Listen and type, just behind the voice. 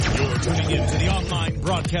tuning in to the online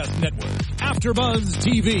broadcast network, AfterBuzz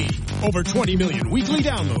TV. Over 20 million weekly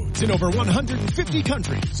downloads in over 150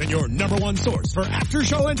 countries, and your number one source for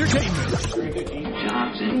after-show entertainment.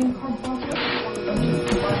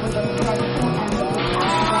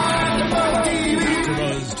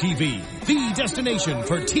 AfterBuzz TV, the destination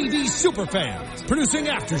for TV superfans, producing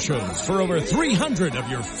aftershows for over 300 of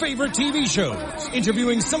your favorite TV shows,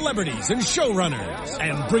 interviewing celebrities and showrunners,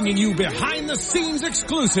 and bringing you behind-the-scenes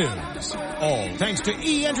exclusives. All thanks to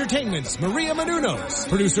E! Entertainment's Maria Menounos,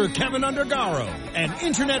 producer Kevin Undergaro, and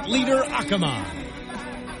internet leader Akamai.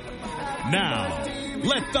 Now,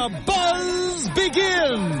 let the buzz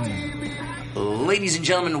begin! Ladies and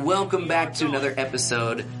gentlemen, welcome back to another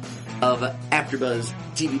episode of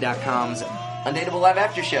AfterBuzzTV.com's Undateable Live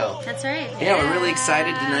After Show. That's right. Yeah, we're really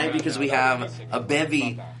excited tonight because we have a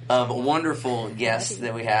bevy of wonderful guests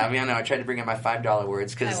that we have. Yeah, I know, I tried to bring in my $5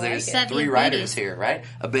 words because there's three writers here, right?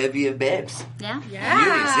 A bevy of babes. Yeah.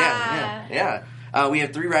 Yeah. We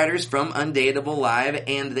have three writers from Undateable Live,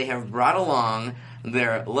 and they have brought along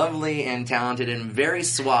their lovely and talented and very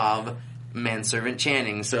suave manservant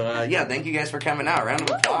Channing. So, thank you guys for coming out. Round of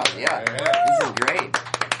applause. Yeah.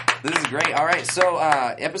 This is great. All right, so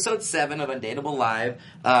episode 7 of Undateable Live,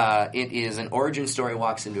 it is an origin story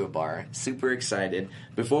walks into a bar. Super excited.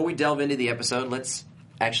 Before we delve into the episode, let's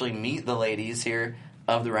actually meet the ladies here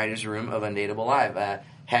of the writer's room of Undateable Live.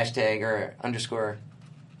 Hashtag or underscore,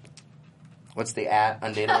 what's the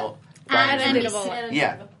 @Undateable? Undateable.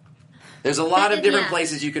 Yeah. There's a lot of different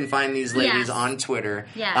places you can find these ladies on Twitter.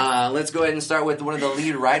 Yeah. Let's go ahead and start with one of the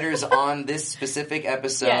lead writers on this specific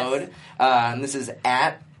episode. And this is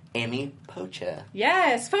 @Amy Pocha.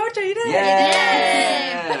 Yes, Pocha, you did.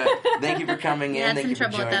 Yeah. Thank you for coming in. Had Thank you for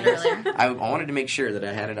some trouble joining with that us. I wanted to make sure that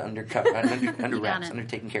I had it under wraps, under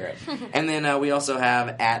taken care of. And then we also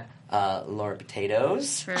have Laura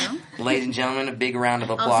Potatoes. True. Ladies and gentlemen, a big round of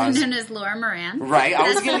applause. Also known as Laura Moran. Right. I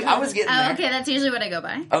was getting there. Okay, that's usually what I go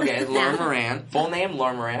by. Okay, Laura Moran. Full name,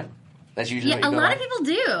 Laura Moran. That's usually what you a go lot by? of people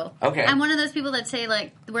do. Okay. I'm one of those people that say,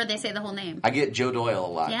 where they say the whole name. I get Joe Doyle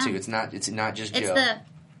a lot, Yeah. too. It's not just Joe. It's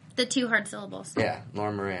the two hard syllables. Yeah,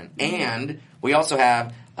 Laura Moran. And we also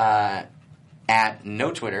have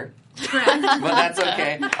 @No Twitter. Correct. But that's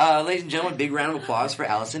okay. Ladies and gentlemen, big round of applause for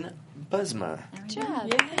Allison Busma. Good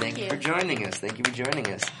job. Thank you for joining us.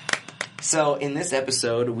 So in this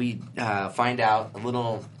episode, we find out a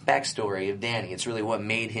little backstory of Danny. It's really what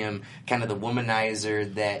made him kind of the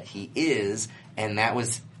womanizer that he is, and that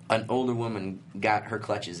was an older woman got her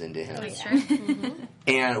clutches into him. That's true.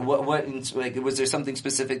 And what was there something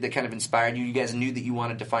specific that kind of inspired you? You guys knew that you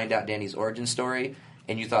wanted to find out Danny's origin story,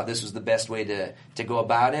 and you thought this was the best way to go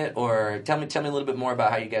about it? Or tell me a little bit more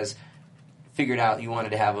about how you guys figured out you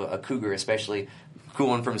wanted to have a cougar, especially cool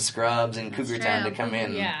one from Scrubs and Cougar Town to come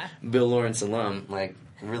in. Yeah. Bill Lawrence alum,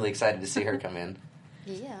 really excited to see her come in.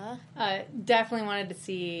 Yeah. Definitely wanted to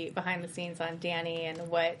see behind the scenes on Danny and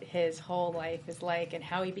what his whole life is like and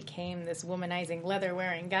how he became this womanizing,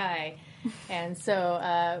 leather-wearing guy. And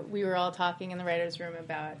so we were all talking in the writer's room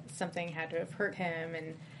about something had to have hurt him,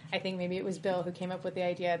 and I think maybe it was Bill who came up with the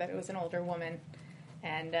idea that it was an older woman.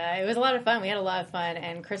 And it was a lot of fun. We had a lot of fun,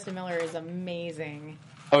 and Krista Miller is amazing.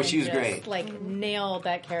 Oh, she was great. Nailed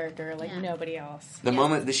that character like nobody else. The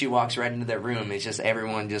moment that she walks right into that room, it's just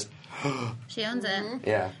everyone just... She owns it.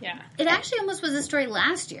 Yeah. It actually almost was a story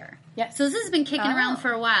last year. Yeah. So this has been kicking around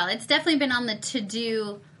for a while. It's definitely been on the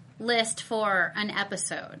to-do list for an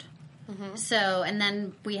episode. Mm-hmm. So, and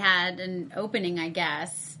then we had an opening, I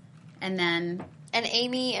guess, and then... And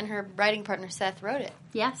Amy and her writing partner Seth wrote it.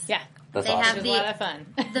 Yes. Yeah. That's they awesome. have It was a lot of fun.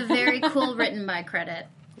 the very cool written by credit.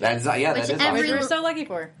 That is awesome. Which we're so lucky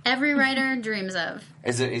for. Every writer dreams of.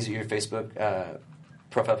 Is it your Facebook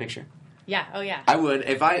profile picture? Yeah. Oh, yeah. I would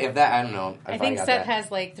if that. I don't know. I think Seth has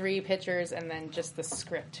 3 pictures and then just the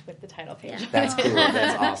script with the title page. Yeah. That's cool.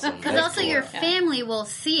 That's awesome. Because also your family will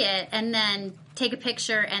see it and then take a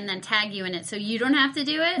picture and then tag you in it, so you don't have to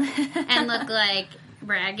do it and look like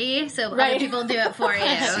braggy. So other people do it for you.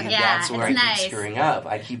 See, yeah, that's where it's I nice. keep screwing up.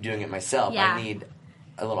 I keep doing it myself. Yeah. I need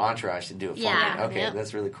a little entourage to do it for me. Okay,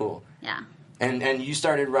 that's really cool. Yeah. And you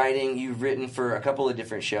started writing. You've written for a couple of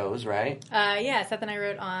different shows, right? Yeah, Seth and I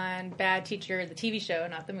wrote on Bad Teacher, the TV show,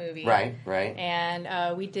 not the movie. Right.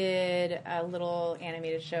 And we did a little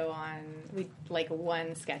animated show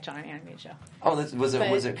one sketch on an animated show. Oh, was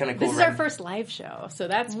it kind of cool? This is our first live show, so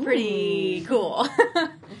that's pretty cool.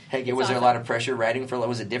 Hey, was there a lot of pressure writing for?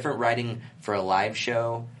 Was it different writing for a live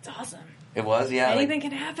show? It's awesome. It was, yeah. Anything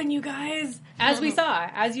can happen, you guys. As you saw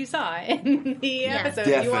in the episode,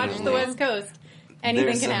 Definitely. you watched the West Coast.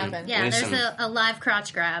 Anything can happen. Yeah, there's a live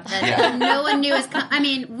crotch grab that no one knew was coming. I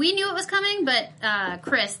mean, we knew it was coming, but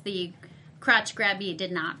Chris, the crotch grabby,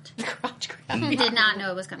 did not. Crotch grab. He did not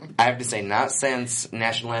know it was coming. I have to say, not since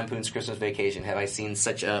National Lampoon's Christmas Vacation have I seen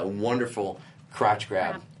such a wonderful crotch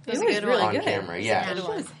grab. It was really on good. camera. Yeah. She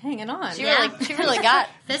was hanging on. She really got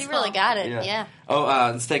it. Yeah. Oh,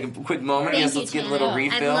 let's take a quick moment. Thank you, Let's get a Channing. little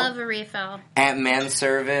refill. I'd love a refill. At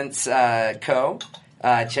Manservants Co.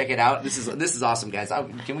 Check it out. This is awesome, guys.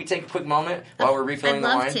 Can we take a quick moment while we're refilling I'd the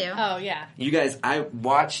love wine? to. Oh, yeah. You guys, I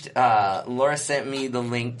watched, Laura sent me the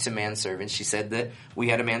link to Manservant. She said that we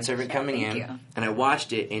had a manservant coming in, and I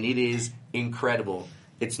watched it, and it is incredible.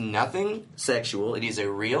 It's nothing sexual. It is a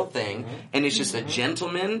real thing, and it's just a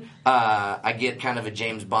gentleman. I get kind of a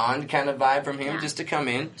James Bond kind of vibe from him just to come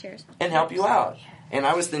in and help you out. And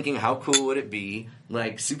I was thinking, how cool would it be,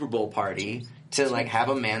 like Super Bowl party, to like have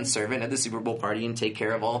a manservant at the Super Bowl party and take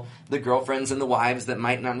care of all the girlfriends and the wives that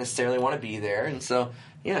might not necessarily want to be there. And so,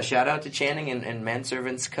 yeah, shout out to Channing and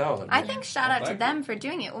Manservants Co. I think shout out to them for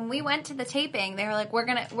doing it. When we went to the taping, they were like, "We're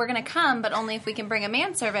gonna come, but only if we can bring a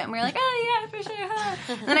manservant." And we were like, "Oh yeah, for sure."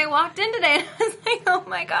 Huh? Then I walked in today and I was like, "Oh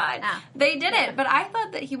my god, they did it!" But I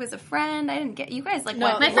thought that he was a friend. I didn't get you guys like.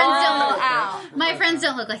 My friends My friends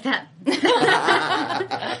don't look like that.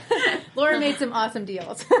 Laura made some awesome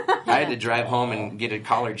deals. I had to drive home and get a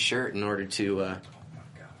collared shirt in order to.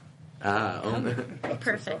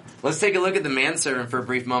 Perfect. Let's take a look at the manservant for a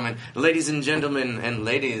brief moment. Ladies and gentlemen,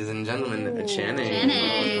 Channing.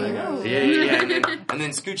 Yeah. And then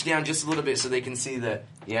scooch down just a little bit so they can see the...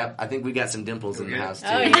 Yeah, I think we got some dimples in the house, too.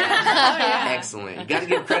 Oh, yeah. Excellent. You got to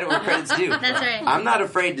give credit where credit's due. That's right. I'm not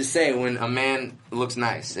afraid to say when a man looks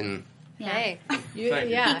nice. And Hey. He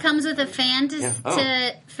comes with a fan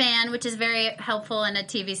to fan, which is very helpful in a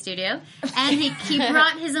TV studio. And he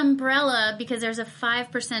brought his umbrella because there's a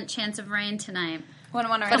 5% chance of rain tonight. But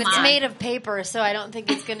it's made of paper, so I don't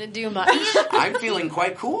think it's going to do much. I'm feeling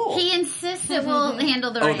quite cool. He insists it will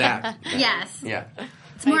handle the rain. That. Yes. Yeah.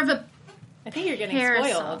 It's more of a I think you're getting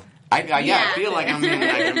parasol. spoiled. I feel like I'm being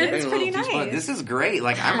It's a pretty little too spoiled. nice. This is great.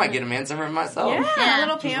 Like, I might get a manservant myself. Yeah, a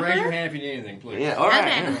little Just pamper. raise your hand if you need anything, please. Yeah, all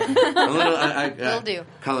right. Okay. A little, Will do.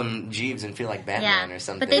 Call him Jeeves and feel like Batman or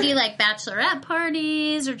something. But they do like bachelorette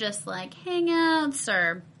parties or just like hangouts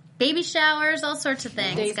or baby showers, all sorts of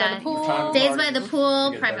things. Days by the pool. Time Days parties. by the pool,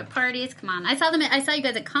 You get private that. parties. Come on, I saw you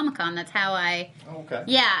guys at Comic-Con. That's how I. Oh, okay.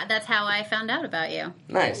 Yeah, that's how I found out about you.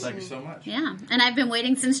 Nice. Thank you so much. Yeah, and I've been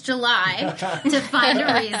waiting since July to find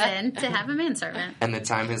a reason to have a manservant. And the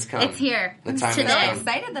time has come. It's here. The time today. has I'm come.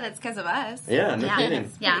 excited that it's because of us. Yeah, no Yeah.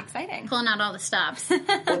 kidding. Yeah, exciting. Pulling out all the stops.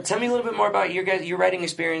 Well, tell me a little bit more about your writing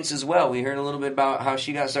experience as well. We heard a little bit about how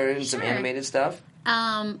she got started in some animated stuff.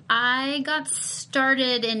 I got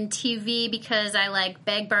started in TV because I like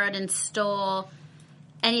begged, borrowed, and stole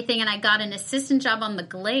anything, and I got an assistant job on The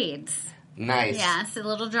Glades. Nice. Yes, a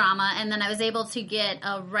little drama, and then I was able to get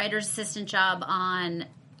a writer's assistant job on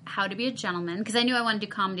How to Be a Gentleman because I knew I wanted to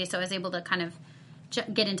do comedy, so I was able to kind of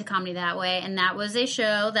get into comedy that way, and that was a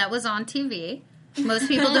show that was on TV. Most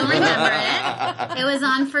people don't remember it. It was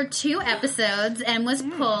on for 2 episodes and was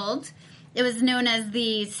pulled. It was known as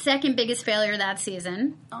the second biggest failure that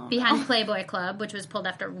season, behind Playboy Club, which was pulled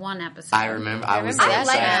after 1 episode. I remember. I was so I excited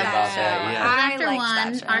like about that. that Yeah. After liked 1,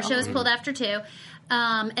 that show. our show was pulled after 2.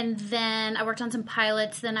 And then I worked on some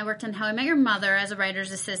pilots. Then I worked on How I Met Your Mother as a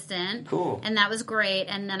writer's assistant. Cool. And that was great.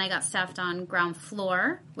 And then I got staffed on Ground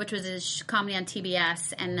Floor, which was a comedy on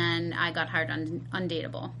TBS. And then I got hired on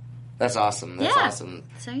Undateable. That's awesome. That's awesome.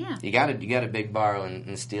 So, yeah. You got to big borrow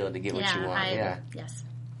and steal to get what you want. Yes.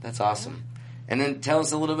 That's awesome. And then tell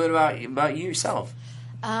us a little bit about you yourself.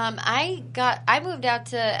 I moved out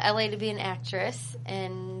to LA to be an actress,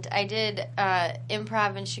 and I did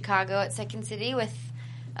improv in Chicago at Second City with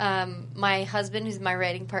my husband, who's my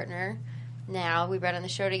writing partner now. We run on the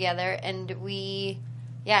show together, and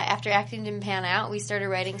after acting didn't pan out, we started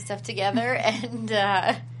writing stuff together, and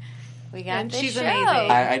we got this she's show. amazing.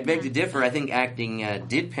 I beg to differ. I think acting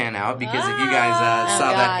did pan out because if you guys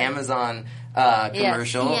saw that God. Amazon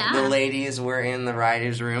commercial, Yeah. the ladies were in the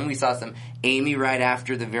writer's room. We saw some Amy right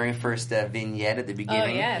after the very first vignette at the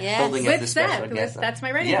beginning, yes. holding With up the special Seth, guest. that's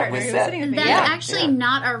my writing Yeah, partner with who was Seth. sitting with me. That's Yeah. actually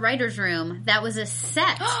not our writer's room. That was a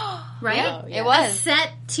set, right? Yeah. It A was.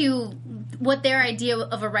 set to what their idea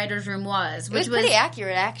of a writer's room was, It which was pretty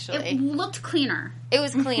accurate, actually. It looked cleaner. It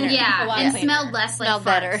was cleaner. Yeah, A lot and cleaner. smelled less like Smelled farts.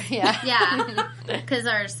 better, yeah. Yeah, because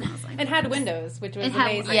ours smells like. And had windows, which was It had,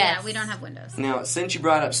 amazing. Yes. Yeah, we don't have windows. Now, since you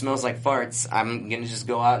brought up smells like farts, I'm going to just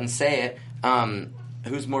go out and say it.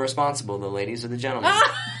 Who's more responsible, the ladies or the gentlemen?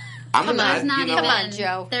 I'm Come gonna- on. There's not you know, even. Come on,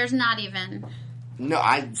 Joe. There's not even. No,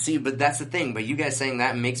 I see, but that's the thing. But you guys saying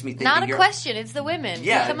that makes me think. Not a question. It's the women.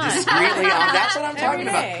 Yeah, come on. discreetly. That's what I'm talking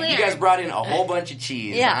about. Clear. You guys brought in a whole bunch of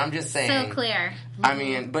cheese. Yeah. I'm just saying. So clear. I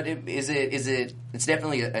mean, but is it? It's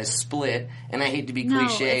definitely a split, and I hate to be No,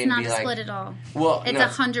 cliche it's and be not like, split at all. well, It's no,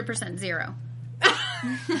 100% zero.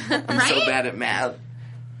 I'm so bad at math.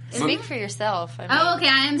 Speak for yourself. I mean, Oh, okay.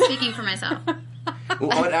 I am speaking for myself.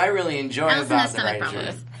 What I really enjoy Allison about has the stomach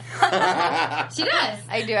writers' room. problems. She does.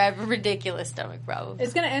 I do. I have ridiculous stomach problems.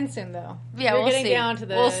 It's going to end soon, though. Yeah, We're we'll getting see. down to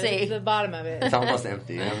We'll see. the bottom of it. It's almost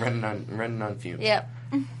empty. I'm running on fumes. Yep.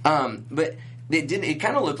 But it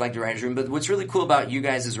kind of looked like the writer's room. But what's really cool about you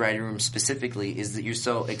guys' writing room specifically is that you're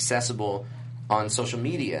so accessible on social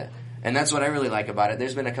media, and that's what I really like about it.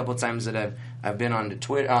 There's been a couple times that I've been on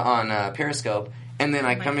Twitter on Periscope. And then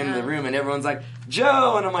I come into the room and everyone's like,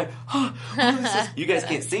 Joe! And I'm like, oh, what is this? You guys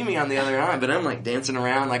can't see me on the other line, but I'm like dancing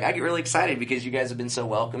around. Like, I get really excited because you guys have been so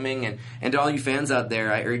welcoming. And to all you fans out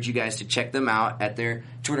there, I urge you guys to check them out at their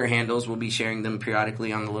Twitter handles. We'll be sharing them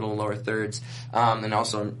periodically on the little lower thirds. And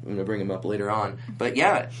also, I'm going to bring them up later on. But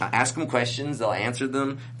yeah, ask them questions. They'll answer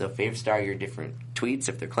them. They'll five-star your different tweets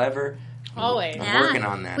if they're clever. Always. I'm working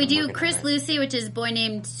on that. We do Chris Lucy, which is boy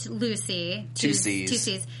named Lucy. Two C's. Two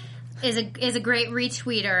C's. Is a great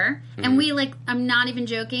retweeter, and we I'm not even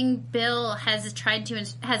joking. Bill has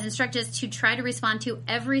instructed us to try to respond to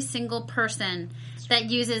every single person that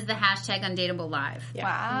uses the hashtag Undateable Live. Yeah.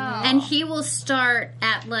 Wow. And he will start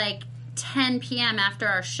at 10 p.m. after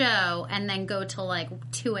our show, and then go till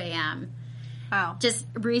 2 a.m. Wow. Just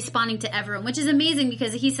responding to everyone, which is amazing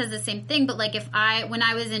because he says the same thing. But when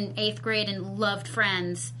I was in 8th grade and loved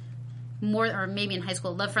Friends more, or maybe in high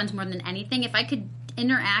school, loved Friends more than anything, if I could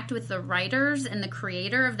interact with the writers and the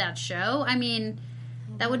creator of that show, I mean,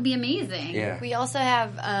 that would be amazing. Yeah. We also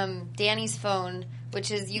have Danny's phone, which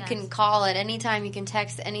is you can call at any time, you can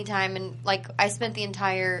text anytime, and I spent the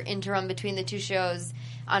entire interim between the two shows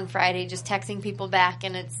on Friday just texting people back,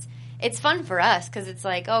 and it's fun for us because it's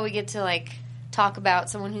we get to talk about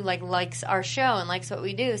someone who likes our show and likes what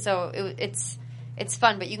we do, so it's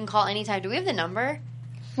fun. But you can call anytime. Do we have the number?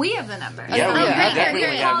 We have the number. Yeah, we great.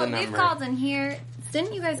 definitely have the We've number. called in here.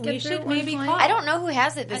 Didn't you guys get We through should at one maybe point? call. I don't know who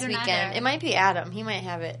has it this I don't weekend. either. It might be Adam. He might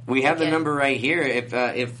have it. We have the again. number right here.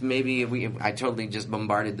 If maybe I totally just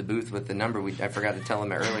bombarded the booth with the number. I forgot to tell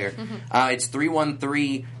him it earlier. It's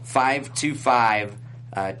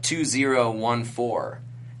 313-525-2014.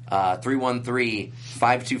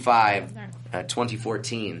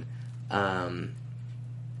 313-525-2014.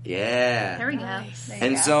 Yeah. There we go.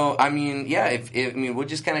 And so, I mean, yeah, we'll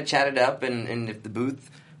just kind of chat it up, and if the booth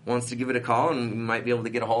wants to give it a call and we might be able to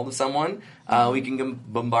get a hold of someone, we can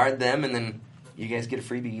bombard them, and then you guys get a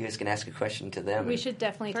freebie. You guys can ask a question to them. We should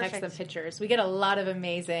definitely text Perfect. them pictures. We get a lot of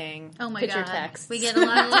amazing Oh my picture God. texts. We get a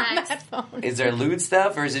lot of texts. that phone. Is there lewd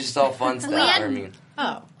stuff, or is it just all fun stuff? had-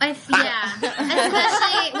 Oh. Especially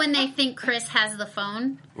when they think Chris has the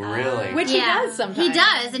phone. Really? Which he does sometimes. He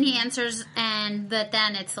does, and he answers, but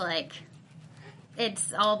then it's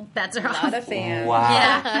all bets are off. Not a fan. Wow.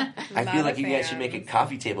 Yeah. I feel Not like a you guys fan. should make a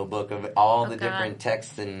coffee table book of all the God. different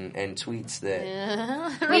texts and tweets that...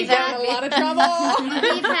 We've A had lot of trouble.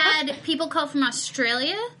 we've had people call from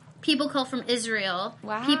Australia, people call from Israel,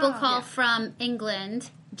 Wow. people call from England,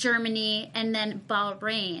 Germany, and then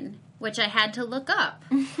Bahrain, which I had to look up.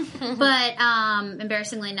 But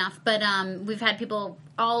embarrassingly enough, we've had people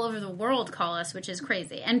all over the world call us, which is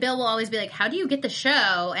crazy. And Bill will always be like, "How do you get the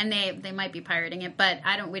show?" And they might be pirating it, but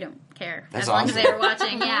we don't care. That's as long awesome. as they are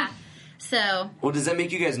watching, yeah. So Well, does that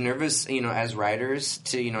make you guys nervous, as writers,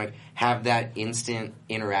 to, have that instant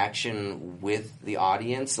interaction with the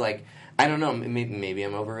audience? I don't know, maybe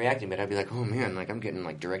I'm overreacting, but I'd be like, oh man, I'm getting,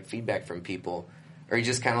 direct feedback from people. Or you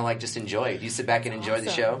just kind of, just enjoy it? Do you sit back and enjoy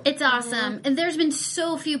the show? it's awesome. And there's been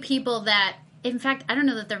so few people that, in fact, I don't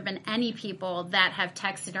know that there have been any people that have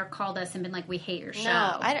texted or called us and been like, we hate your show.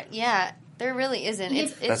 No, I don't. Yeah, there really isn't.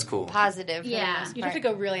 It's That's cool. Positive. For Yeah. the most You'd have part. to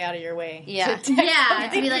go really out of your way. Yeah. to text Yeah,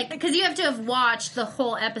 to be like, because you have to have watched the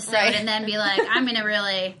whole episode Right. and then be like, I'm going to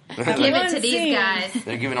really give One it to these scene. guys.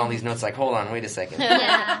 They're giving all these notes hold on, wait a second.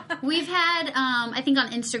 Yeah. We've had, I think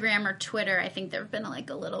on Instagram or Twitter, I think there have been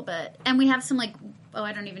a little bit. And we have some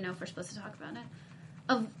I don't even know if we're supposed to talk about it.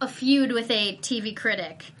 A feud with a TV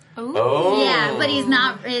critic. Oh. Yeah, but he's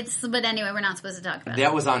not, but anyway, we're not supposed to talk about it.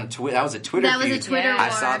 That was on Twitter. That was a Twitter That was a feud. Twitter war. I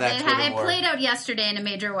saw that Twitter It war. played out yesterday in a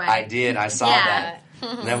major way. I did. I saw Yeah.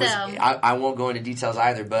 that. That was. So- I won't go into details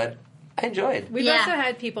either, but I enjoyed. We've Yeah. also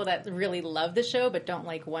had people that really love the show but don't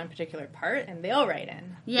like one particular part, and they'll write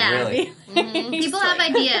in. Yeah. Really? People have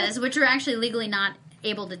ideas, which we're actually legally not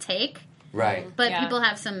able to take, Right. but Yeah. people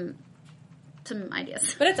have some some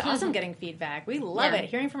ideas. But it's awesome getting feedback. We love Yeah. it.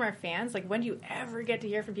 Hearing from our fans. Like, when do you ever get to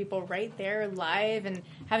hear from people right there live? And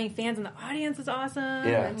having fans in the audience is awesome.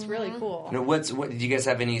 Yeah. It's really cool. Now, what did you guys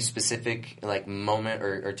have any specific like moment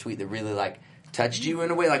or tweet that really like touched you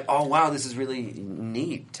in a way? Like, oh wow, this is really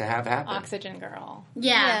neat to have happen. Oxygen Girl.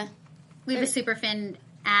 Yeah. We have a super fan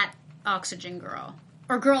at Oxygen Girl.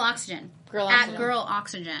 Or Girl Oxygen. Girl At Oxygen. Girl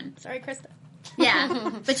Oxygen. Sorry, Krista.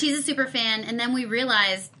 Yeah. But she's a super fan. And then we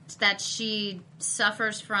realized that she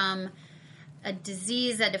suffers from a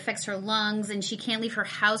disease that affects her lungs, and she can't leave her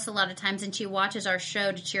house a lot of times, and she watches our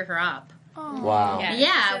show to cheer her up. Wow. Yeah, she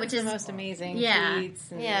sends which the is- most amazing yeah.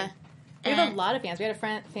 tweets. And Yeah. We have a lot of fans. We had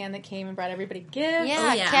a fan that came and brought everybody gifts.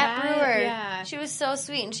 Yeah, yeah. Kat Brewer. Yeah. She was so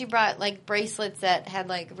sweet, and she brought like bracelets that had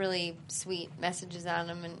like really sweet messages on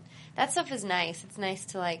them, and that stuff is nice. It's nice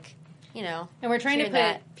to like, you know. And we're trying to hear put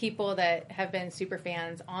that. people that have been super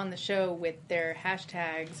fans on the show with their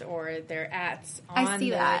hashtags or their @s on I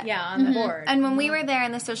see the that. on the board. And when we were there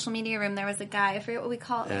in the social media room, there was a guy. I forget what we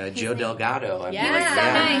call it. Joe Delgado. I Yeah. He was believe. so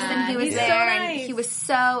Yeah. nice, and he was He's so there, nice. and he was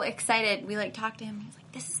so excited. We like talked to him. He was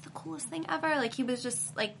like, "This is the coolest thing ever!" Like he was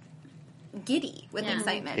just like giddy with Yeah.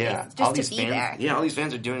 excitement, Yeah, just all to these be fans. there. Yeah, all these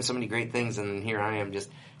fans are doing so many great things, and here I am just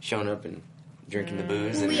showing up and drinking the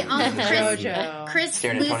booze and We all- JoJo. Chris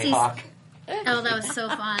staring at Tony Lucy's... Hawk. Oh, that was so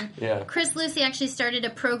fun. Yeah. Chris Lucy actually started a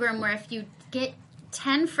program where if you get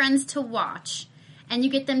 10 friends to watch and you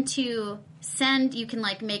get them to send, you can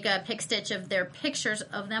like make a pick stitch of their pictures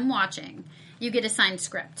of them watching, you get a signed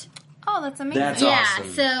script. Oh, that's amazing. That's Yeah,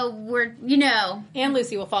 awesome. so we're, you know, And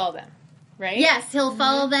Lucy will follow them, right? yes, he'll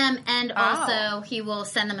follow them and also he will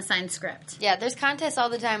send them a signed script. Yeah, there's contests all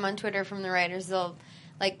the time on Twitter from the writers. They'll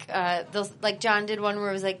like John did one where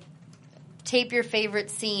it was like tape your favorite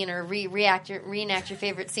scene or reenact your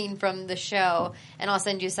favorite scene from the show, and I'll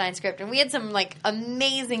send you a signed script. And we had some like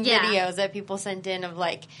amazing Yeah. videos that people sent in of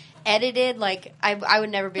like edited. Like I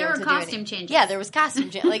would never be There able were to do costume any. changes. Yeah, there was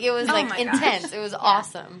costume changes. Like it was Oh like my gosh. intense. It was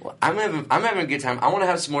awesome. I'm having a good time. I want to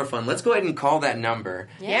have some more fun. Let's go ahead and call that number.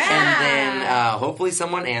 Yeah. And then hopefully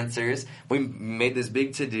someone answers. We made this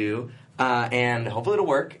big to-do, and hopefully it'll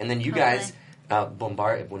work. And then you guys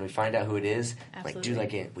bombard, when we find out who it is, like do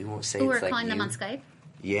like it. We won't say Ooh, it's we're like calling you. them on Skype.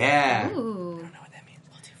 Yeah. Ooh. I don't know what that means.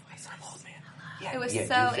 We'll do voice. I'm old, man. Yeah, It was yeah,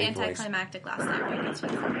 so do fake voice. anticlimactic last night when we got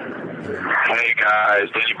Swift. Hey guys,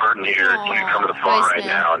 Lizzie Burton here. Please come to the phone right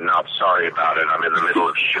now. No, I'm sorry about it. I'm in the middle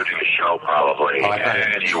of shooting a show probably. Oh, I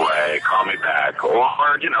thought- Anyway, call me back.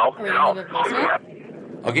 Or, you know.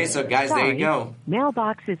 Okay, so guys, there you go.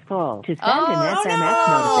 Mailbox is full. To send Oh, an SMS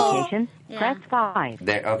no. notification, Yeah. press 5.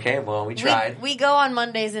 There. Okay, well, we tried. We go on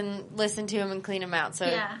Mondays and listen to them and clean them out. So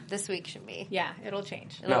Yeah. this week should be. Yeah, it'll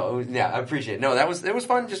change. No, it was, yeah, I appreciate it. No, it was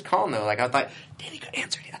fun just calling though. Like I thought, Danny could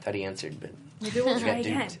answer. I thought he answered, but Maybe we'll try got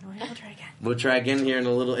again. duped. We'll try again. We'll try again here in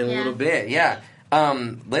a little Yeah. bit. Yeah.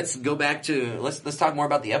 Let's go back to let's talk more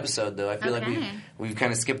about the episode though. I feel like Okay. we've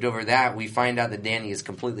kind of skipped over that. We find out that Danny is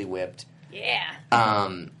completely whipped. Yeah.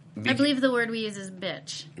 I believe the word we use is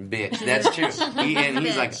bitch. Bitch. That's true.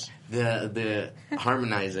 He's like Bitch. the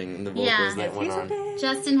harmonizing the vocals Yeah. that went on.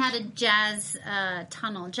 Justin had a jazz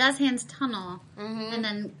hands tunnel, and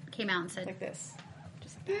then came out and said, Like this.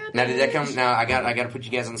 Now did that come? Now I got to put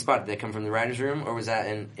you guys on the spot. Did that come from the writers' room or was that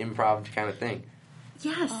an improv kind of thing?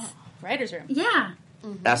 yes. Writer's room. Yeah.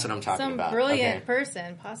 That's what I'm talking Some about. brilliant Okay.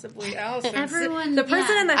 person, possibly Allison. Everyone- The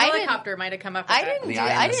person yeah. in the I didn't- helicopter might have come up with I that. didn't The do eye it.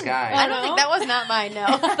 in I the didn't. sky. I Oh, don't no? think that was not mine. No,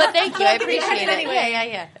 but thank you. I appreciate it. Anyway.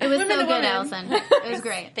 Yeah. It was Women so to good, women. Allison. It was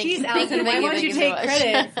great. Thank Jeez, you. Allison, why won't you take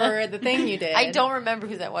credit for the thing you did? I don't remember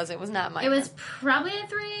who that was. It was not mine. It was probably at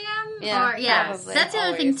 3 a.m. Yeah, or, yeah. probably. That's the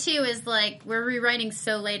other thing Always. too. Is like we're rewriting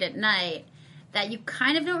so late at night that you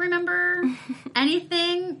kind of don't remember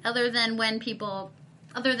anything other than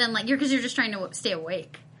like because you're just trying to stay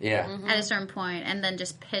awake Yeah. at a certain point, and then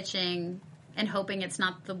just pitching and hoping it's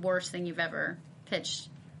not the worst thing you've ever pitched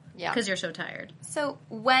Yeah. because you're so tired. So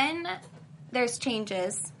when there's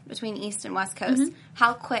changes between East and West Coast,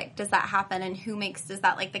 how quick does that happen, and does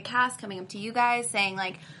that like the cast coming up to you guys saying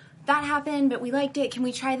like, that happened, but we liked it. Can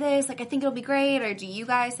we try this? Like, I think it'll be great. Or do you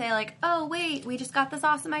guys say like, oh wait, we just got this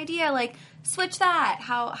awesome idea. Like, switch that.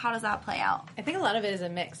 How does that play out? I think a lot of it is a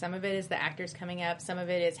mix. Some of it is the actors coming up. Some of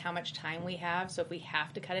it is how much time we have. So if we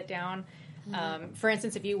have to cut it down. For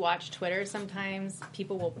instance, if you watch Twitter, sometimes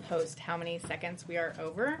people will post how many seconds we are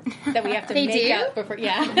over that we have to They make do? up before.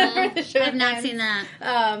 Yeah, the show I've not ends. seen that.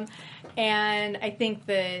 And I think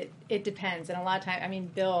that it depends. And a lot of time, I mean,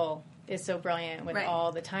 Bill is so brilliant with Right.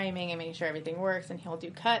 all the timing and making sure everything works. And he'll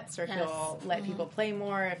do cuts or Yes. he'll let people play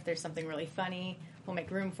more if there's something really funny. We'll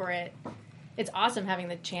make room for it. it's awesome having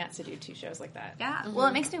the chance to do 2 shows like that. Yeah. Well,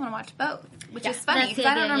 it makes me want to watch both, which is funny because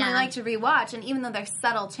I don't normally like to rewatch, and even though there's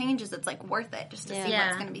subtle changes, it's like worth it just to see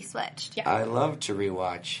what's going to be switched. Yeah. I love to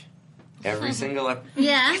rewatch every single episode.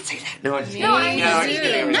 Yeah. I can't say that. No, I'm just kidding. No, I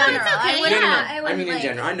mean in general. I mean in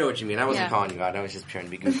general. I know what you mean. I wasn't calling you out. I was just trying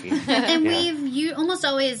to be goofy. And we've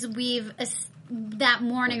that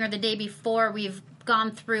morning or the day before, we've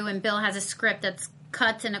gone through and Bill has a script that's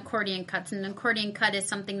cuts and accordion cuts, and an accordion cut is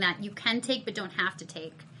something that you can take but don't have to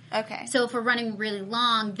take. Okay. So if we're running really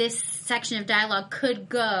long, this section of dialogue could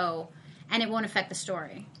go, and it won't affect the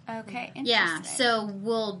story. Okay, interesting. Yeah, so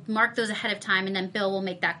we'll mark those ahead of time, and then Bill will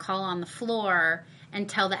make that call on the floor and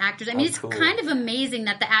tell the actors. I mean, it's kind of amazing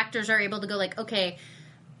that the actors are able to go like, okay,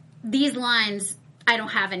 these lines I don't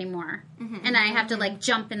have anymore, and I have to like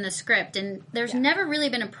jump in the script, and there's never really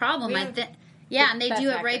been a problem. Yeah, and they do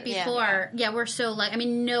it right before. Yeah, we're so like, I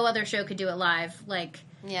mean, no other show could do it live. Like,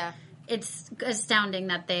 it's astounding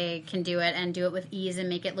that they can do it and do it with ease and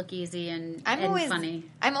make it look easy and funny.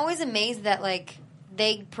 I'm always amazed that like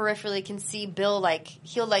they peripherally can see Bill, like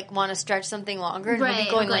he'll like want to stretch something longer and he'll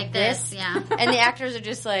be going like this. Yeah, and the actors are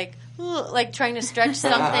just like trying to stretch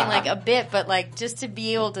something like a bit, but like just to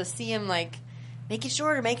be able to see him like make it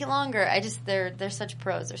shorter, make it longer. They're such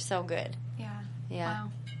pros. They're so good. Yeah.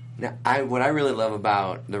 Wow. Now, what I really love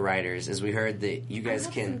about the writers is we heard that you guys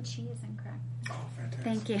can. Some cheese and crack. Oh, fantastic!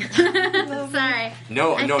 Thank you. Sorry.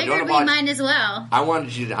 No, I don't figured we might as well. I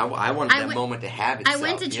wanted you to. I wanted that moment to have it. I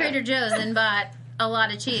went to Trader Joe's and bought a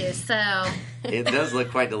lot of cheese, so it does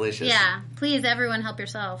look quite delicious. Yeah, please, everyone, help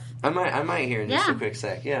yourself. I might here in just a quick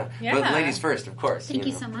sec. Yeah, but ladies first, of course. Thank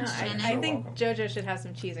you so much, Shannon. I think JoJo should have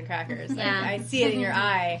some cheese and crackers. Yeah. I see it in your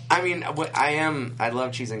eye. I mean, I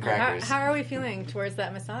love cheese and crackers. How are we feeling towards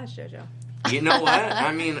that massage, JoJo? You know what?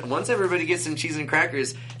 I mean, once everybody gets some cheese and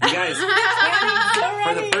crackers, you guys,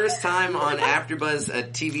 for the first time on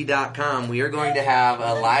AfterBuzzTV.com, we are going to have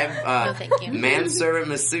a live manservant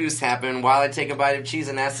masseuse happen while I take a bite of cheese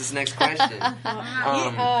and ask this next question.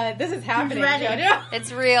 This is happening, JoJo.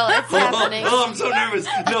 It's real. It's happening. Oh, I'm so nervous.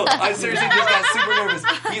 No, I seriously just got super nervous.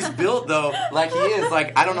 He's built, though, like he is.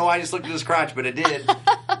 Like, I don't know why I just looked at his crotch, but it did.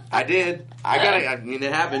 I did. I mean,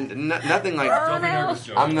 it happened. Nothing like... Don't be nervous,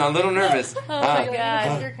 Joe. I'm a little nervous. Oh, my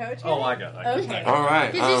God. Your coach? Oh, I got it. Okay. All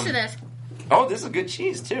right. Get used to this. Oh, this is good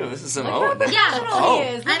cheese, too. This is some... I don't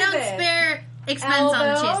spare expense on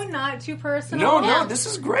the cheese. Not too personal. No, this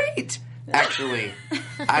is great. Actually,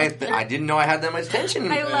 I didn't know I had that much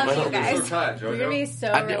tension. I love you guys. You're going to be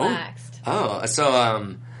so relaxed.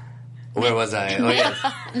 Where was I?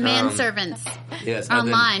 Manservants. Yes.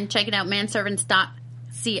 Online. Check it out,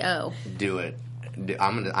 manservants.co. Do it.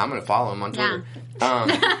 I'm gonna follow him on Twitter.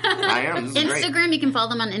 I am. This is Instagram, great. you can follow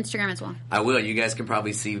them on Instagram as well. I will. You guys can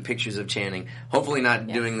probably see pictures of Channing. Hopefully not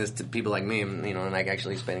doing this to people like me, and like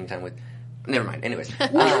actually spending time with... Never mind. Anyways, I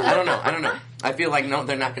don't know. I feel like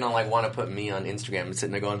they're not gonna like want to put me on Instagram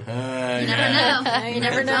sitting there going, you never know. You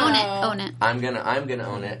never know. Own it. I'm gonna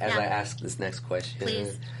own it as I ask this next question.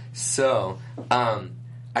 Please. So, I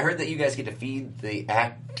heard that you guys get to feed the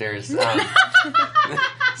actors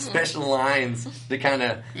special lines to kind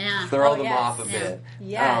of throw them off a bit.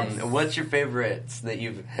 Yes. What's your favorites that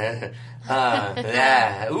you've... I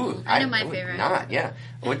know my favorite.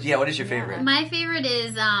 What is your favorite? My favorite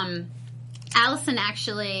is Allison,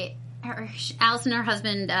 actually. Allison and her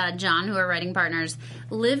husband, John, who are writing partners,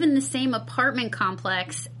 live in the same apartment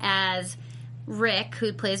complex as Rick,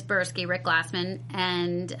 who plays Bursky, Rick Glassman,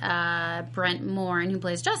 and Brent Morin, who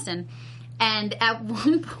plays Justin. And at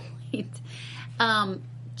one point,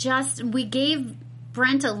 we gave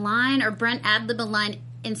Brent a line, or Brent ad-libbed a line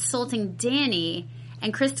insulting Danny,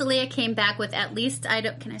 and Crystalia came back with, at least I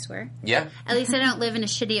don't... Can I swear? Yeah. At least I don't live in a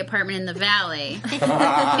shitty apartment in the valley. Because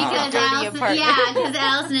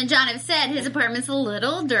Allison and John have said his apartment's a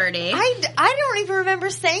little dirty. I don't even remember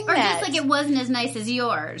saying or that. Or just like it wasn't as nice as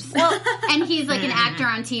yours. Well, and he's like an actor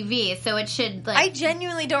on TV, so it should like... I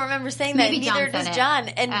genuinely don't remember saying that. Neither does John.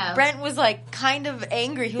 And Brent was like kind of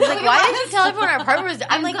angry. He was like, why did you tell everyone our apartment was...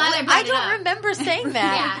 I'm like, I don't remember saying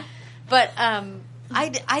that. But,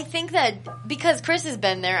 I think that because Chris has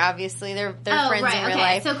been there, obviously they're friends in real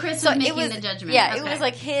life. So Chris was making the judgment. Yeah, it was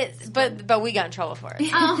like his, but we got in trouble for it.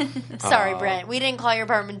 Oh, sorry, Brent. We didn't call your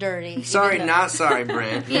apartment dirty. Sorry, not sorry,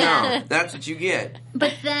 Brent. No, that's what you get.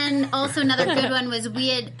 But then also another good one was we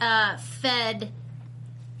had fed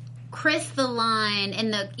Chris the line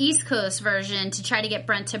in the East Coast version to try to get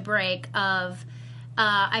Brent to break of.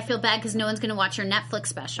 I feel bad because no one's going to watch your Netflix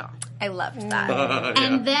special. I loved that.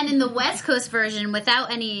 And then in the West Coast version,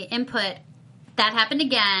 without any input, that happened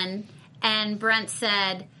again. And Brent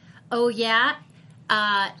said, "Oh yeah,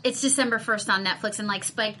 It's December 1st on Netflix, and like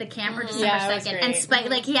Spike the camper December Yeah, it was 2nd, great. and Spike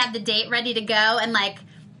like he had the date ready to go, and like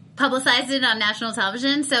publicized it on national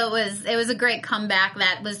television. So it was a great comeback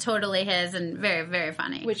that was totally his and very, very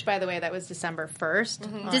funny. Which, by the way, that was December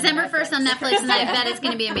 1st. December 1st on Netflix, and I bet it's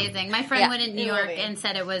going to be amazing. My friend Yeah. went in New It will York be. and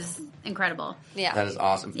said it was incredible. Yeah. That is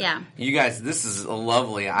awesome. Yeah. You guys, this is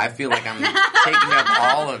lovely. I feel like I'm taking up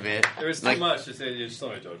all of it. There was too much to say.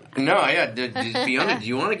 Sorry, Jordan. No, yeah. Fiona, do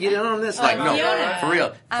you want to get in on this? Like, no, Fiona. for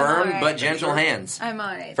real. I'm Firm all right. but gentle hands. I'm all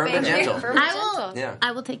right. Firm but Thank you. gentle. Yeah.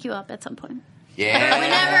 I will take you up at some point. Yeah.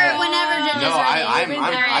 Whenever Jen is No, ready.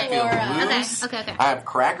 I feel loose. Okay. I have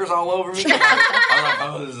crackers all over me. I'm like,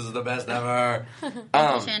 oh, this is the best ever.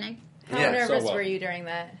 Channing. How Yeah, nervous so were you during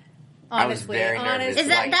that? I was Honestly, very nervous. Is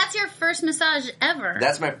Like- that's your first massage ever?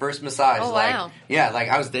 That's my first massage. Oh, like, wow. Yeah, like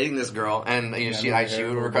I was dating this girl, and you know, she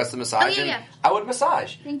would request a massage, Oh, yeah, and yeah. I would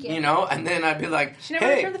massage. Thank you. You know, and then I'd be like, She never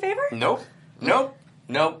hey, returned the favor? Nope.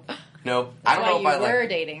 I don't know Why if I you were like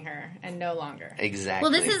dating her and no longer. exactly.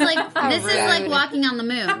 Well, this is like walking on the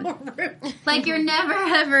moon. Like you're never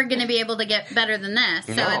ever going to be able to get better than this.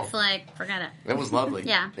 So No. it's like forget it. It was lovely.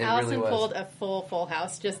 Yeah. it Allison really was. pulled a full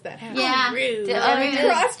house just then. Yeah. How rude. Oh, And yeah.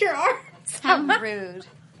 crossed your arms. How rude.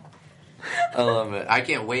 I love it. I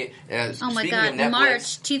can't wait. Oh my speaking god, of Netflix,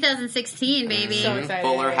 March 2016, baby. So excited.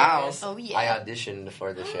 Fuller House. Oh, yeah. I auditioned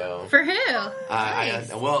for the show. For who?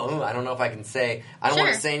 I don't know if I can say. I don't want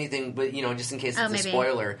Sure. to say anything, but you know, just in case Oh, it's a maybe.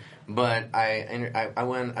 spoiler. But I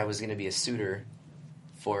went. I was going to be a suitor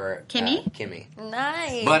for Kimmy? Kimmy,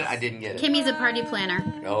 Nice. but I didn't get it. Kimmy's a party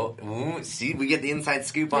planner. Oh, see, we get the inside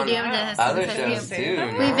scoop on do have the other inside shows scoop. too.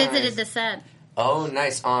 We Nice. visited the set. Oh,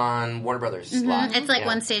 nice on Warner Brothers. Live. It's like Yeah.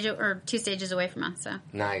 one stage or two stages away from us. So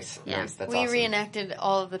Nice, Yeah. nice. That's we awesome. reenacted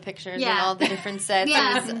all of the pictures and Yeah. all the different sets.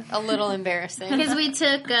 Yeah. It was a little embarrassing. because we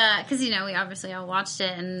took because you know we obviously all watched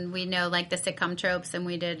it and we know like the sitcom tropes and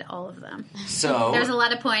we did all of them. So There's a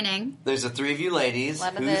lot of pointing. there's the three of you ladies.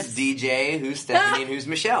 Lot of Who's this. DJ? Who's Stephanie? And who's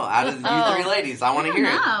Michelle? Out of you three ladies, I want to hear it.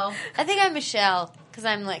 No. I think I'm Michelle because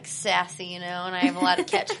I'm like sassy, you know, and I have a lot of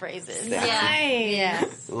catchphrases. Yeah. Yeah. Yeah.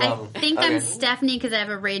 Love 'em. I think Okay. I'm Stephanie because I have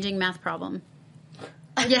a raging math problem.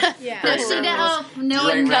 Yeah. Yeah. No, she did. Oh, no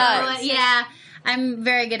Great one reference. knows. Yeah. I'm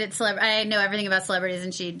very good at I know everything about celebrities,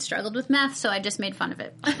 and she struggled with math, so I just made fun of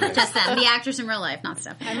it. Just then. The actress in real life, not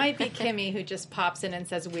Stephanie. I might be Kimmy who just pops in and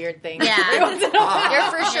says weird things. Yeah.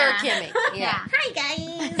 You're for sure Yeah. Kimmy. Yeah.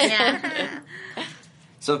 Hi, guys. Yeah.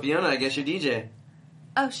 So Fiona, I guess you're DJ.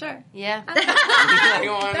 Oh, sure. Yeah.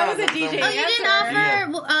 That was a DJ. Oh, you didn't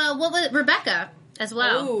offer, what was it? Rebecca as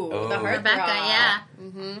well. Ooh, the heartthrob. Rebecca, yeah. I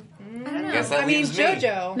don't know. Guess that I mean, leaves me.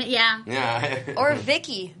 JoJo. Yeah. Yeah. Or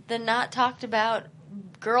Vicky, the not talked about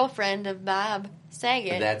girlfriend of Bob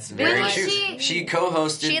Saget. That's very Wasn't true. she- She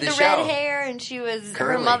co-hosted She had the the show. red hair, and she was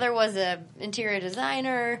her Curly. mother was a interior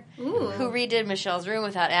designer Ooh. who redid Michelle's room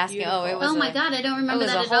without asking. Oh, it was Oh my a- god, I don't it remember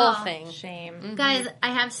was that a at whole all. thing. Shame. Guys, I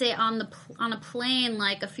have to say, on a plane,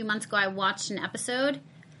 like a few months ago, I watched an episode.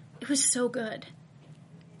 It was so good.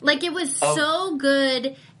 Like it was so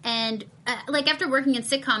good, and like after working in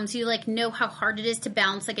sitcoms, you like know how hard it is to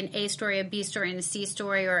balance like an A story, a B story, and a C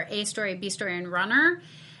story, or A story, B story, and runner.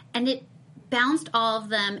 And it balanced all of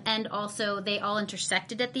them, and also they all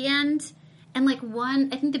intersected at the end. And like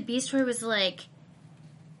I think the B story was like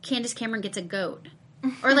Candace Cameron gets a goat,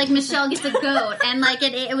 or like Michelle gets a goat, and like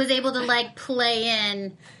it was able to like play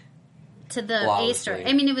in to the A Flawlessly. story.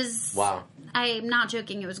 I mean, it was Wow. I'm not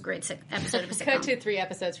joking. It was a great episode of a Cut sitcom. to 3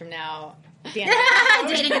 episodes from now. Dan.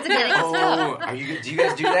 Dating gets a goat. Oh, do you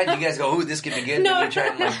guys do that? Do you guys go, "Ooh, this could be good"? No. And you try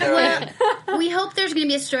and like throw it in? We hope there's going to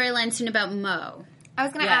be a storyline soon about Mo. I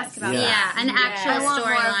was going to Yes. ask about Yeah. that. Yeah, an I actual want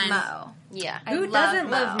more of storyline. Mo. Yeah. I Who love doesn't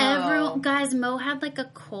Mo. love Mo? Everyone, guys, Mo had like a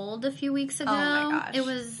cold a few weeks ago. Oh my gosh. It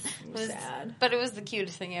was. Sad. But it was the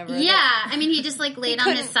cutest thing ever. Yeah, I mean, he just like laid on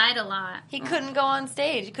his couldn't- side a lot. He couldn't go on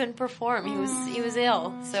stage. He couldn't perform. He was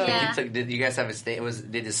ill. So Yeah. Did you guys have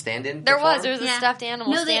did a stand-in? there perform? was a Yeah. stuffed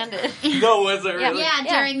animal No, they- stand-in. No, was there Yeah. really? Yeah,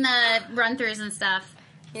 Yeah. during the run-throughs and stuff.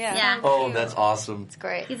 Yeah. Yeah. Oh, that's awesome. It's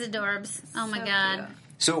great. He's adorbs. Oh my So god. cute.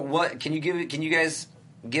 So what can you guys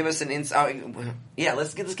give us an insight? Yeah,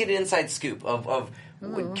 let's get an inside scoop of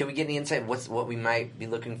can we get any insight? What we might be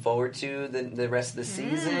looking forward to the rest of the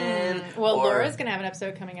season? Well, Or- Laura's going to have an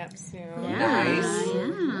episode coming up soon. Nice.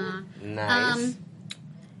 Yeah. Nice.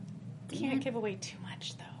 Can't give away too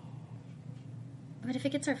much, though. What if it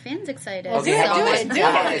gets our fans excited? Well, Okay, do it, how do about it, this? do How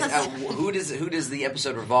about it. this? Who does the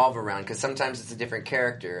episode revolve around? Because sometimes it's a different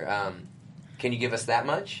character. Can you give us that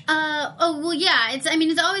much? Well, yeah. It's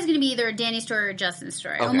always going to be either a Danny story or a Justin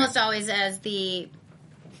story. Okay. Almost always as the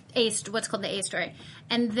what's called the A story.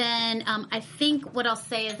 And then I think what I'll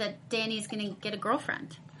say is that Danny's going to get a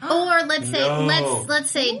girlfriend. Or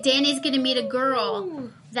let's say Danny's going to meet a girl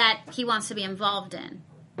that he wants to be involved in.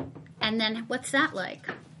 And then what's that like?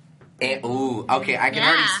 Okay, I can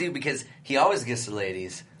already see because he always gets the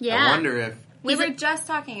ladies. Yeah. I wonder if... We were just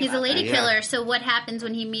talking about He's a lady that. killer, so what happens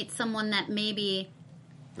when he meets someone that maybe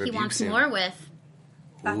he wants more with?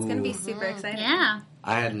 That's going to be super exciting. Yeah.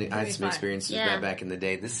 I had some experiences with that back in the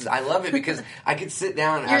day. I love it because I could sit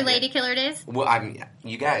down. Your lady killer days? Well,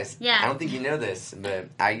 you guys. Yeah. I don't think you know this, but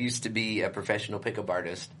I used to be a professional pickup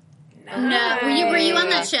artist. No. Were you on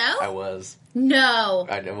that show? I was. No.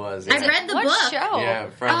 I was. I read the book. Show? Yeah,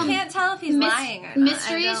 I can't tell if he's lying or not.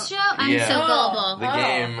 Mysteries show? I'm so gullible.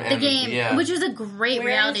 The game. Which was a great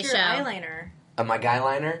reality show. Eyeliner? My guy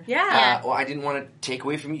liner? Yeah. Well, I didn't want to take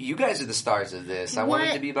away from you. You guys are the stars of this. I wanted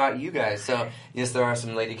it to be about you guys. So, yes, there are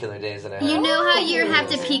some lady killer days that I have. You know how you have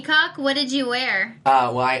to peacock? What did you wear?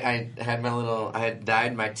 Well, I had I had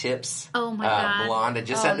dyed my tips. Oh, my God. Blonde. I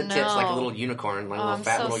just had the tips like a little unicorn, like a little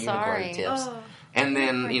fat little unicorn tips. And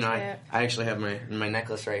then, I actually have my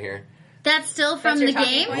necklace right here. That's still from the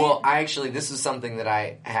game? Well, this is something that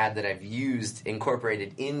I had that I've used,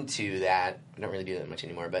 incorporated into that. I don't really do that much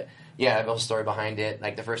anymore, but yeah, I have a whole story behind it.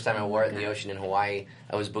 Like the first time I wore it in the ocean in Hawaii,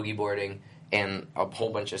 I was boogie boarding, and a whole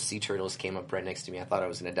bunch of sea turtles came up right next to me. I thought I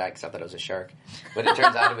was going to die because I thought it was a shark. But it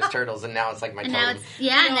turns out it was turtles, and now it's like my totem.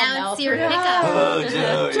 Now it's your pickup. Oh,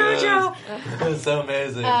 JoJo. That's so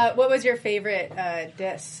amazing. What was your favorite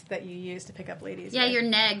disc that you used to pick up ladies? Yeah, your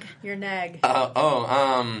neg. Your neg.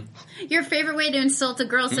 Your favorite way to insult a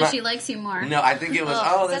girl so she likes you more. No, I think it was,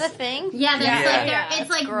 is that a thing? Yeah, it's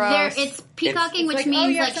like it's peacocking, which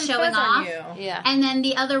means like showing off. Yeah. And then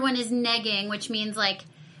the other one is negging, which means like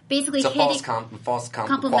basically it's a hitting, false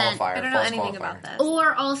compliment. qualifier. I don't know anything about this.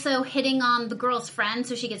 Or also hitting on the girl's friend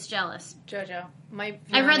so she gets jealous. JoJo, I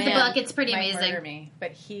read the book. It's pretty amazing. Murder me,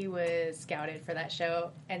 but he was scouted for that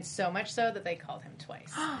show, and so much so that they called him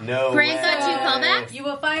twice. No Grant way. got 2 callbacks? You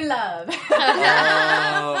will find love.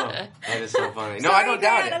 That is so funny. No, I don't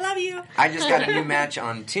doubt it. I love you. I just got a new match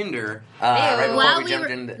on Tinder right before we jumped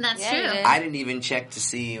in. That's true. I didn't even check to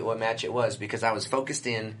see what match it was because I was focused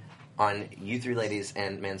in on you 3 ladies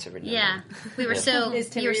and manservant. Yeah, we were so. Is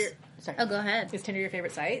Tinder Sorry. Oh, go ahead. Is Tinder your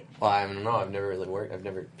favorite site? Well, I don't know. I've never really worked. I've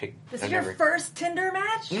never picked. This is your first Tinder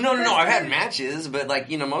match? No. I've had matches, but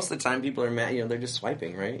most of the time people are they're just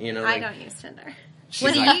swiping, right? I don't use Tinder.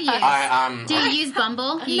 What do you use? Do you use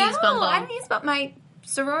Bumble? You use Bumble? I don't use Bumble. My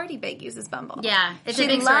sorority big uses Bumble. Yeah, it's she a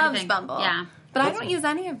big loves thing. Bumble. Yeah, but I don't use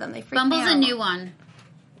any of them. They freak Bumble's me out. a new one.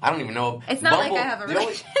 I don't even know. It's not like I have a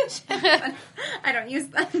relationship. But I don't use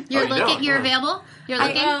them. You're available? You're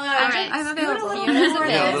looking? All right. I'm available.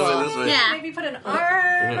 Yeah. Maybe put an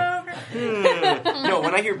arm over. No,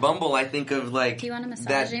 when I hear Bumble, I think of like do you want a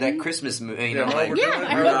massage, that Christmas movie. No, like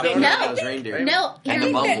I'm looking. No,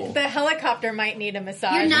 the helicopter might need a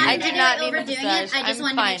massage. You're not. I do not need overdoing a massage. it. I just I'm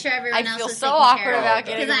wanted fine. to make sure everyone else I feel was so taken awkward care of. about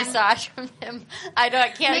getting a massage from him. I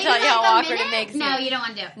can't tell you how awkward it makes me. No, you don't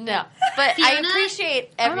want to do it. No, but I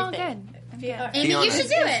appreciate everything. Amy, you should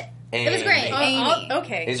do it. It was great.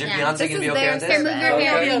 Okay. Is your fiance going to be okay with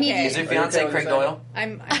this? Is your fiance Craig Doyle?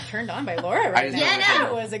 I'm turned on by Laura right now. Yeah,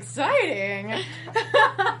 That was exciting. Yeah.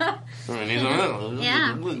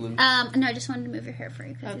 No, I just wanted to move your hair for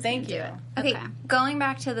you. Thank you. Okay, going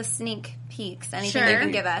back to the sneak peeks, anything Sure. you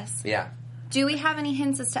can give us. Yeah. Do we have any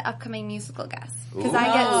hints as to upcoming musical guests? Because I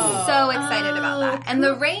get so excited about that. And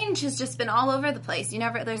the range has just been all over the place.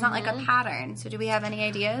 There's not like a pattern. So do we have any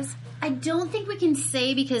ideas? I don't think we can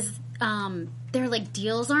say because their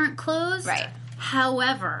deals aren't closed. Right.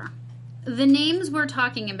 However, the names we're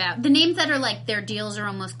talking about, the names that are their deals are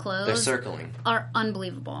almost closed. They're circling. Are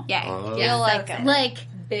unbelievable. Yeah. Feel like it.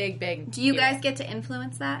 Big. Do you guys get to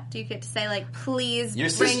influence that? Do you get to say please Your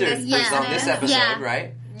bring sister this is on this episode,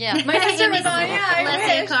 right? Yeah. My sister was on. Yeah, Let's I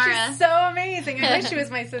say wish. Cara. She's so amazing. I wish she was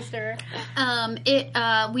my sister.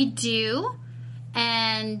 We do,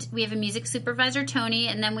 and we have a music supervisor, Tony,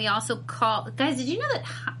 and then we also call guys. Did you know that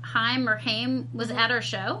Haim was at our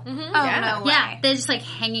show? Mm-hmm. Oh no way! Yeah, they're just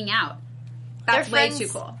hanging out. That's way too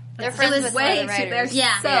cool. They're friends with way the writers.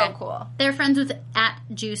 They're so cool. They're friends with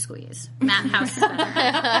 @Jew Squeeze, Matt House.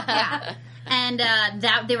 Yeah. And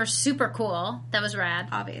that they were super cool. That was rad.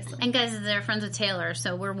 Obviously. And guys, they're friends with Taylor,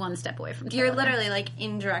 so we're one step away from Taylor. You're literally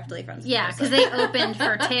indirectly friends with because they opened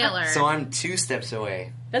for Taylor. So I'm 2 steps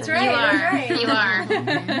away. That's right. You are.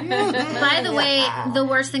 By the way, the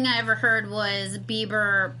worst thing I ever heard was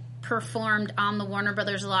Bieber performed on the Warner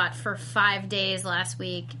Brothers lot for 5 days last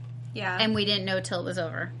week. Yeah. And we didn't know till it was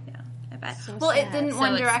over. Yeah. bet. So Well, it sad. didn't So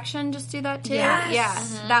One it's- Direction just do that too? Yes. Yeah,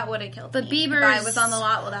 Mm-hmm. that would have killed But me. Bieber's- If I was on the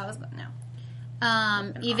lot. Well, that was no.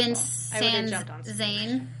 Even I would've jumped on Sans stage.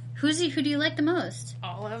 Zayn. Who do you like the most?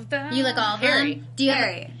 All of them. You like all of Harry. them? Do you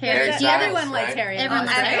Harry. Harry Do you Styles, everyone Everyone likes right? Harry. Everyone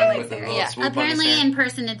likes Harry. Harry. With the little Yeah. swoop on his Apparently, hair. in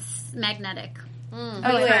person, it's magnetic. Oh,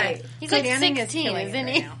 yeah. right. He's like Channing is 16, killing it isn't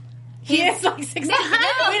right he? now. He is like 16. Wait,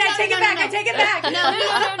 I take it back. I take it back.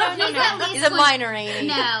 No. He's at least He's a minor age.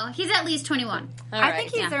 No, he's at least 21. All I right.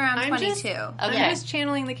 think he's yeah. around I'm 22. just- Okay. I'm just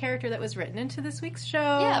channeling the character that was written into this week's show.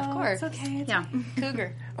 Yeah, of course. It's okay. Yeah.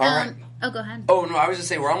 Cougar. All right. Oh, go ahead. Oh no, I was just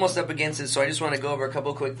saying we're almost up against it, so I just want to go over a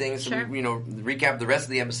couple quick things. Sure. So we, recap the rest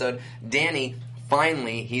of the episode. Danny,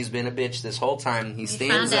 finally, he's been a bitch this whole time. He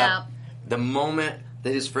stands found up out. the moment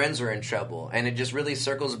that his friends are in trouble, and it just really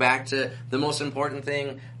circles back to the most important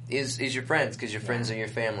thing is your friends, because your friends are your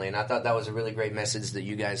family. And I thought that was a really great message that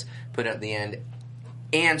you guys put at the end.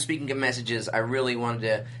 And speaking of messages, I really wanted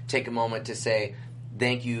to take a moment to say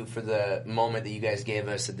thank you for the moment that you guys gave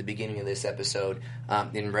us at the beginning of this episode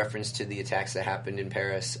in reference to the attacks that happened in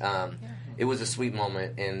Paris. It was a sweet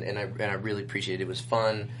moment, and I really appreciate it. It was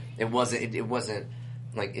fun. It wasn't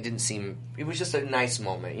like it didn't seem. It was just a nice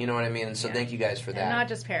moment. You know what I mean? And so thank you guys for that. And not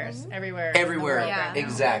just Paris. Everywhere. Everywhere, in the world right now.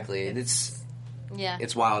 exactly. Yeah.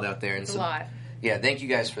 It's wild out there, and It's a lot. Yeah, thank you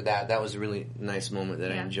guys for that. That was a really nice moment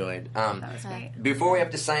that I Yeah. enjoyed. That was great. Before we have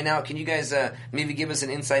to sign out, can you guys maybe give us an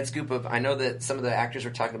inside scoop of? I know that some of the actors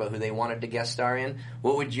were talking about who they wanted to guest star in.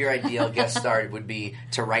 What would your ideal guest star would be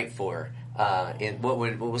to write for?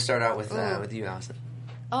 We'll start out with you, Allison.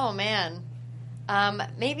 Oh man.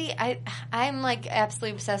 Maybe I'm like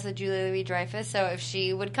absolutely obsessed with Julia Louis-Dreyfus, so if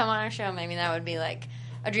she would come on our show, maybe that would be like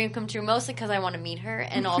a dream come true, mostly because I want to meet her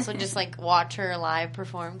and also just like watch her live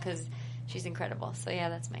perform because she's incredible. So yeah,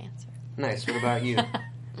 that's my answer. Nice. What about you?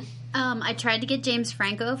 I tried to get James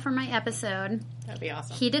Franco for my episode. That'd be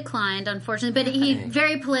awesome. He declined, unfortunately, but he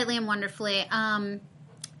very politely and wonderfully.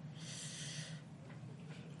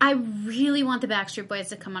 I really want the Backstreet Boys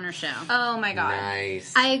to come on our show. Oh my god.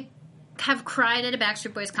 Nice. I have cried at a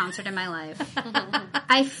Backstreet Boys concert in my life.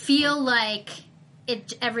 I feel like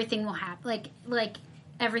everything will happen. Like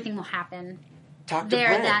everything will happen Talk to there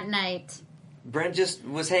Brent. that night. Brent just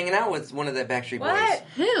was hanging out with one of the Backstreet Boys. What?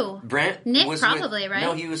 Who? Brent Nick, was probably, with, right?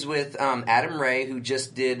 No, he was with Adam Ray, who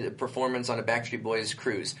just did a performance on a Backstreet Boys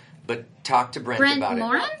cruise. But talk to Brent about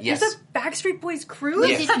Morin? it. Yes. There's a Backstreet Boys cruise?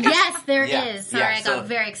 Yes. Yes, there is. Yeah, Sorry, yeah, I so- got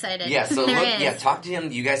very excited. Yeah, so There look, is. yeah, talk to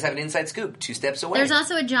him. You guys have an inside scoop 2 steps away. There's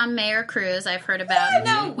also a John Mayer cruise I've heard about.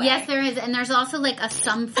 No way. Yes, there is, and there's also like a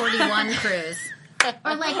Sum 41 cruise,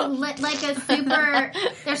 or like a super.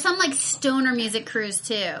 There's some like stoner music cruise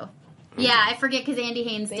too. Yeah, I forget because Andy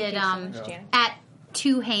Haynes did you so much, Janet. at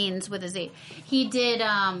Two Haynes with a Z. He did.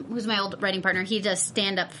 Who's my old writing partner? He does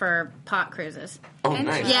stand up for pot cruises. Oh,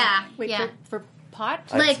 nice. Yeah, Wait, yeah. for pot?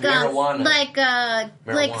 Like marijuana. like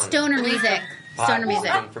Marijuana. stoner music. Pot Stoner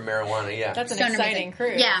music. for marijuana, yeah. That's an Stoner exciting music.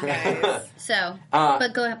 cruise. Yeah. guys. So,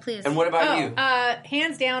 but go ahead, please. And what about you?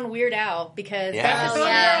 Hands down, Weird Al, because Yeah. best of both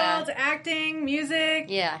Yeah. worlds, acting, music,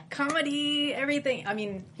 Yeah. comedy, everything. I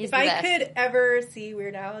mean, He's if the I best. could ever see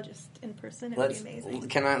Weird Al just in person, it would Let be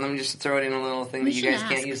amazing. me just throw it in a little thing We that you should guys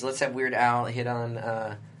can't ask. use. Let's have Weird Al hit on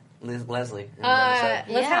Leslie. in the Let's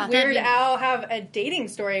episode. Yeah. have Weird That'd be- Al have a dating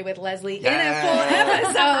story with Leslie in a Yeah. full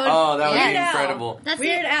episode. Oh, that would be Weird Al. incredible. That's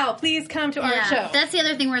Weird it. Al, please come to our Yeah, show. that's the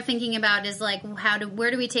other thing we're thinking about is like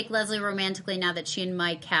where do we take Leslie romantically now that she and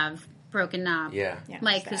Mike have broken up? Yeah. Yeah,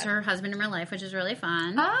 Mike, sad. who's her husband in real life, which is really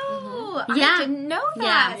fun. Oh, Yeah. I didn't know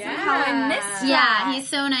that. Yeah. Somehow I missed Yeah, that. he's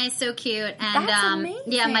so nice, so cute, and That's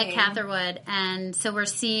yeah, Mike amazing. Catherwood, and so we're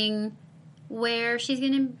seeing where she's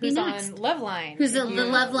going to be Who's next. on Loveline. Who's the If you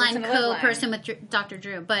Loveline listen to Loveline. co-person with Dr.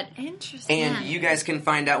 Drew? But Interesting. And you guys can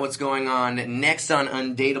find out what's going on next on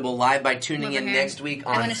Undateable Live by tuning Over in here. next week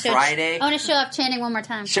I on wanna show- Friday. I want to show off Channing one more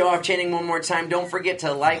time. Show off Channing one more time. Don't forget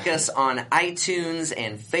to like us on iTunes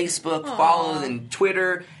and Facebook. Follow them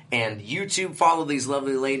Twitter and YouTube. Follow these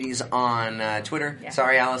lovely ladies on Twitter.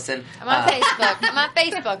 Sorry, Allison. I'm on Facebook. I'm on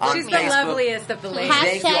Facebook. on She's the Facebook. loveliest of the ladies.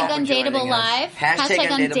 Thank you all Hashtag for Undateable joining us. Live. Hashtag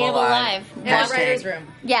Undateable Live. In our Hashtag- writer's room.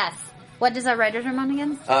 Yes. What does our writer's room on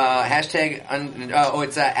again? Hashtag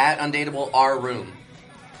it's at Undateable R Room.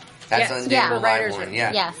 That's Yes. Undateable Yeah. Live Writer's one. Room.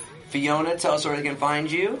 Yeah. Yes. Fiona, tell us where they can find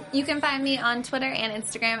you. You can find me on Twitter and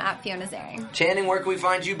Instagram at Fiona Zaring. Channing, where can we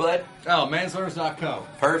find you, bud? Oh, manslaughter.co.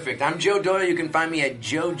 Perfect. I'm Joe Doyle. You can find me at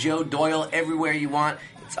Joe Doyle everywhere you want.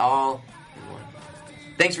 It's all in one.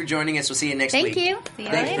 Thanks for joining us. We'll see you next week. Thank you. See you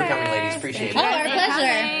Thanks later. for coming, ladies. Appreciate Oh, it. our Thanks for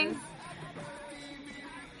pleasure. coming.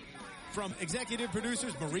 From executive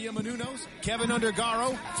producers Maria Menounos, Kevin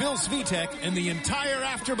Undergaro, Phil Svitek, and the entire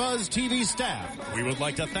AfterBuzz TV staff, we would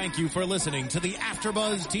like to thank you for listening to the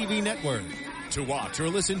AfterBuzz TV network. To watch or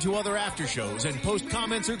listen to other after shows and post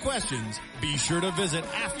comments or questions, be sure to visit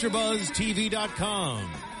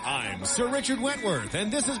AfterBuzzTV.com. I'm Sir Richard Wentworth,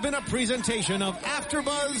 and this has been a presentation of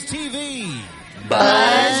AfterBuzz TV.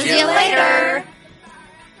 Buzz you later!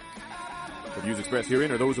 The views expressed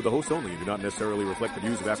herein are those of the hosts only and do not necessarily reflect the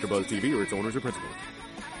views of AfterBuzz TV or its owners or principals.